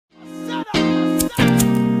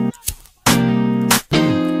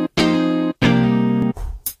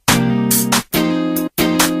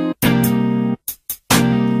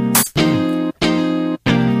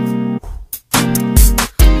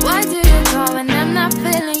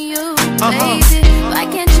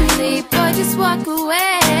walk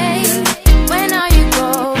away. When are you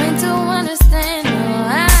going to understand?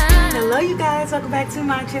 Hello you guys, welcome back to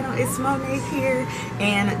my channel. It's Monet here,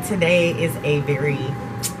 and today is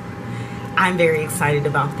I'm very excited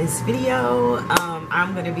about this video.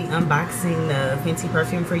 I'm going to be unboxing the Fenty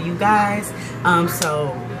perfume for you guys.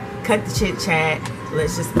 So cut the chit chat.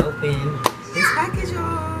 Let's just open this package,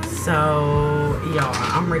 y'all. So y'all,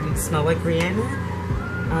 I'm ready to smell like Rihanna.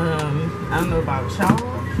 I don't know about y'all,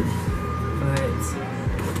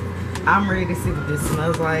 but I'm ready to see what this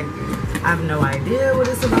smells like. I have no idea what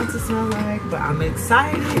it's about to smell like, but I'm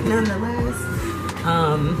excited nonetheless.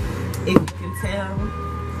 If you can tell,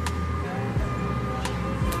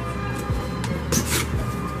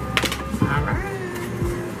 all right.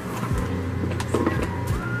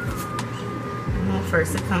 Well,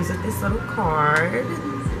 first it comes with this little card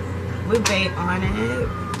with bait on it,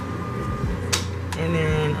 and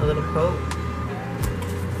then a little quote.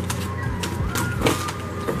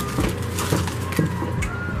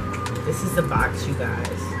 This is the box, you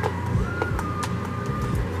guys.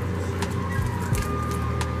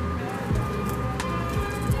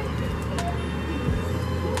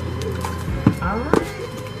 Alright.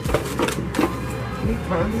 Let me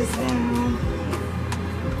throw this down.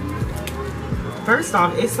 First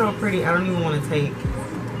off, it's so pretty. I don't even want to take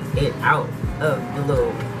it out of the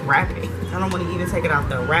little wrapping. I don't want to even take it out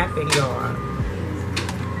the wrapping, y'all.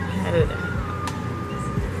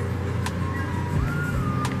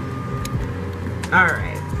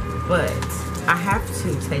 Alright, but I have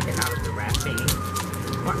to take it out of the wrapping,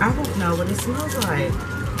 or I won't know what it smells like.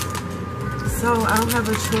 So I don't have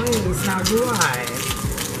a choice now, do I?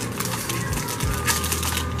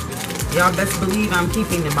 Y'all best believe I'm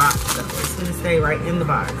keeping the box though. It's gonna stay right in the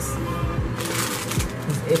box.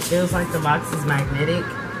 It feels like the box is magnetic.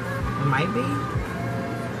 It might be.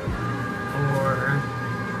 Or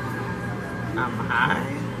I'm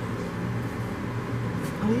high.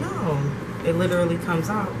 Oh no. It literally comes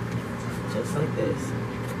out just like this.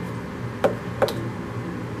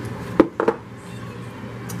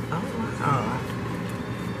 Oh wow.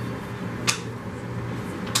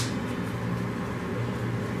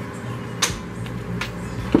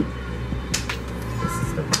 This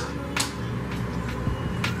is the bottom.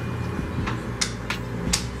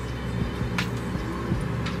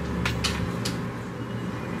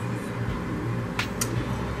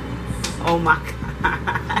 Oh my gosh.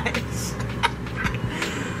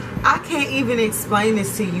 I can't even explain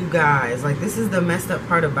this to you guys. Like, this is the messed up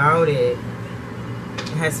part about it.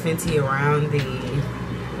 It has Fenty around the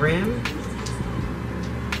rim.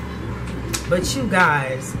 But you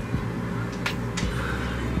guys,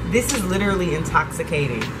 this is literally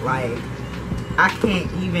intoxicating. Like, I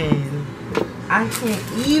can't even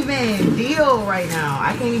deal right now.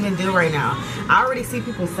 I can't even deal right now. I already see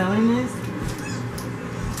people selling this.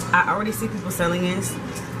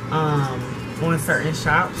 On certain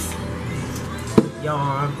shops,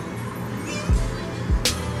 y'all.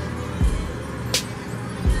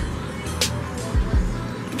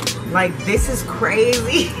 Like, this is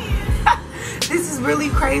crazy. This is really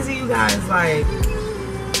crazy, you guys. Like,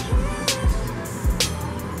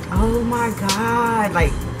 oh my god.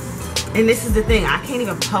 Like, and this is the thing, I can't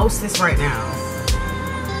even post this right now.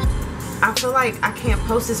 I feel like I can't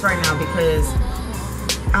post this right now because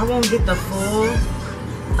I won't get the full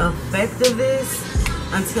effect of this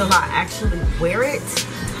until I actually wear it.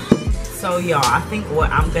 So y'all, I think what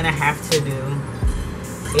I'm gonna have to do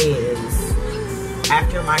is,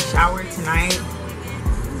 after my shower tonight,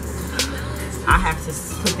 I have to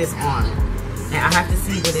put this on and I have to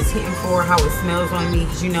see what it's hitting for, how it smells on me,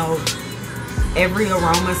 because you know, every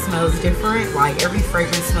aroma smells different. Like, every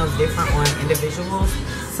fragrance smells different on individuals.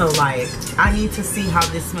 So like, I need to see how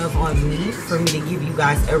this smells on me for me to give you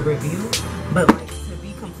guys a review. But like, to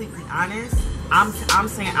be completely honest, I'm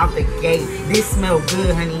saying out the gate, this smells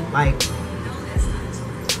good, honey. Like,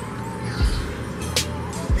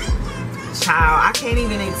 child, I can't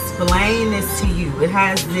even explain this to you. It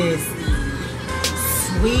has this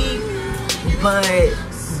sweet but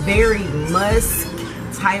very musk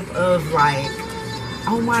type of, like,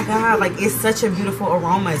 oh my god, like, it's such a beautiful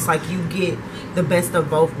aroma. It's like you get the best of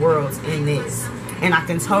both worlds in this. And I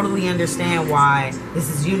can totally understand why this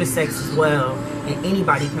is unisex as well, and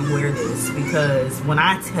anybody can wear this, because when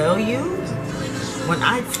I tell you,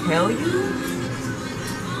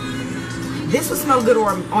 this would smell good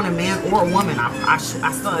on a man or a woman. I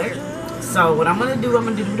swear. So what I'm gonna do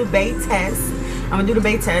the bait test. I'm gonna do the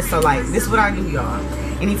bait test. So like, this is what I do, y'all.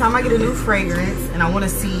 Anytime I get a new fragrance and I want to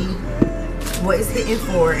see what it's hitting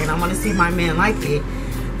for, and I want to see if my man like it,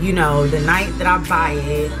 you know, the night that I buy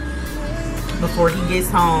it, before he gets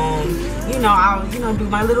home. You know, I'll, you know, do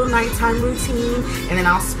my little nighttime routine, and then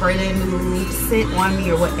I'll spray that new scent on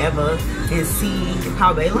me or whatever and see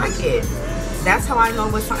how they like it. That's how I know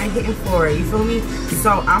what something hitting for, you feel me?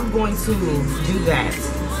 So I'm going to do that,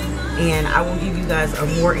 and I will give you guys a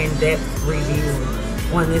more in-depth review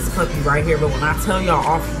on this puppy right here. But when I tell y'all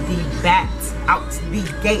off the bat, out the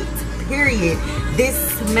gate, period, this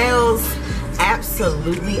smells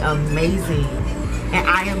absolutely amazing, and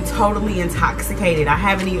I am totally intoxicated. I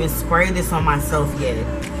haven't even sprayed this on myself yet,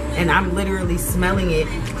 and I'm literally smelling it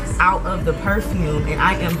out of the perfume, and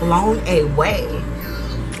I am blown away.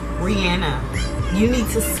 Rihanna, you need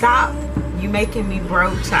to stop. You making me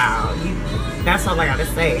broke, child. That's all I gotta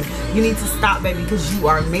say. You need to stop, baby, because you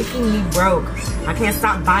are making me broke. I can't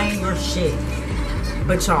stop buying your shit.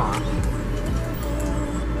 But y'all,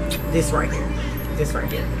 this right here. This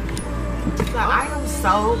right here. So I am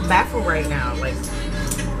so baffled right now. Like,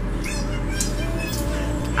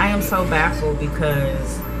 I am so baffled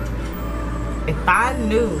because if I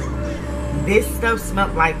knew this stuff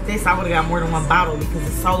smelled like this, I would have got more than one bottle because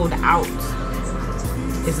it's sold out.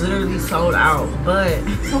 It's literally sold out. But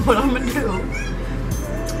what I'm gonna do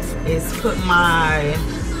is put my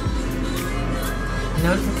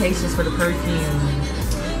notifications for the perfume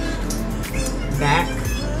back.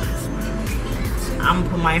 I'm gonna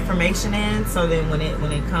put my information in, so then when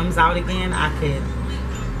it comes out again, I could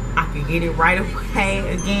get it right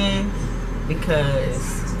away again,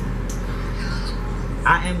 because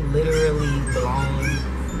I am literally blown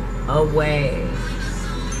away.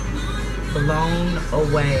 Blown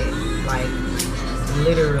away. Like,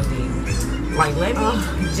 literally. Like, let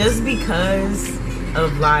me, just because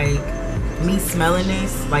of like me smelling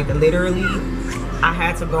this, like literally, I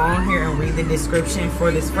had to go on here and read the description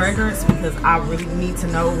for this fragrance because I really need to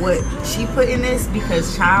know what she put in this,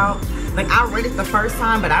 because child, like, I read it the first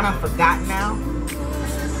time, but I done forgot now.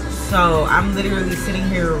 So I'm literally sitting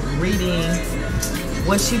here reading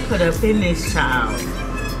what she put up in this, child.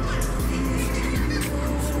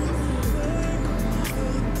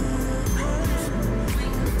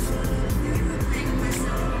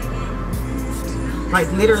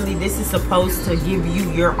 Like, literally, this is supposed to give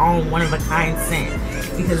you your own one-of-a-kind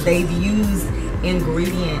scent, because they've used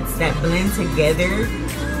ingredients that blend together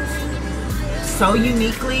so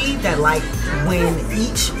uniquely that, like, when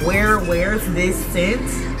each wearer wears this scent,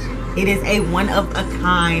 it is a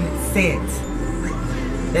one-of-a-kind scent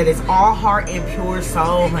that is all heart and pure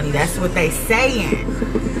soul, honey. That's what they saying.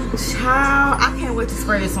 Child, I can't wait to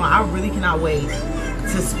spray this on. I really cannot wait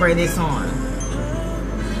to spray this on.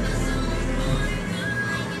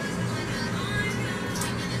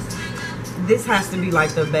 This has to be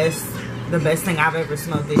like the best thing I've ever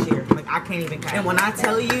smelled this year. Like, I can't even count. And when I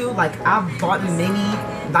tell you, like, I've bought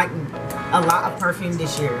like a lot of perfume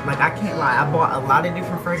this year. Like, I can't lie, I bought a lot of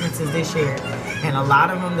different fragrances this year, and a lot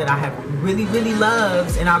of them that I have really, really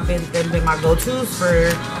loved, and they've been my go-tos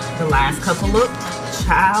for the last couple of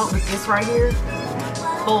child. With this right here,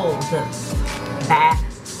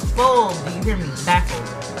 baffled. Do you hear me? Baffled.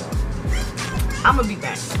 I'm gonna be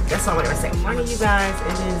back. That's all I gotta say. Morning, you guys.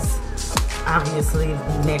 It is obviously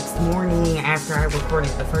the next morning after I recorded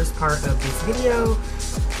the first part of this video.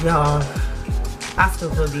 Y'all, I still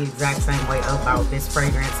feel the exact same way about this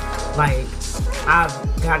fragrance. Like, I've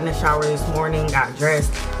gotten a shower this morning, got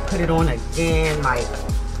dressed, put it on again. Like,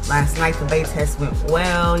 last night the base test went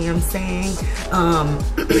well, you know what I'm saying?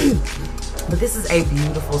 But this is a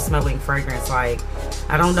beautiful smelling fragrance. Like,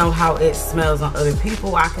 I don't know how it smells on other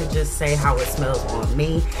people. I can just say how it smells on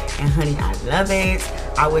me. And honey, I love it.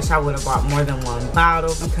 I wish I would have bought more than one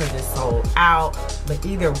bottle because it's sold out. But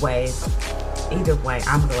either way,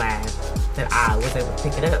 I'm glad that I was able to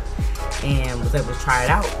pick it up and was able to try it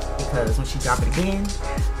out, because when she drop it again,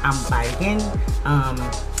 I'm gonna buy it again.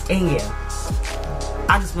 And yeah,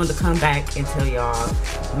 I just wanted to come back and tell y'all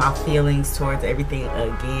my feelings towards everything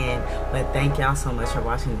again. But thank y'all so much for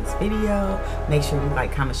watching this video. Make sure you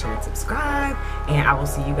like, comment, share, and subscribe. And I will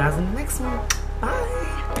see you guys in the next one. Bye.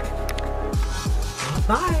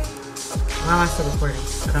 Bye. Why am I still recording?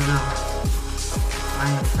 I don't know. I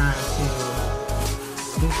am trying to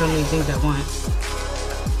do so many things at once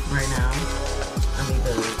right now. I need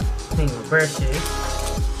to clean my brushes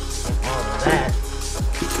and all of that.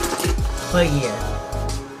 But yeah,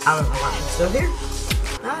 I don't know why I'm still here.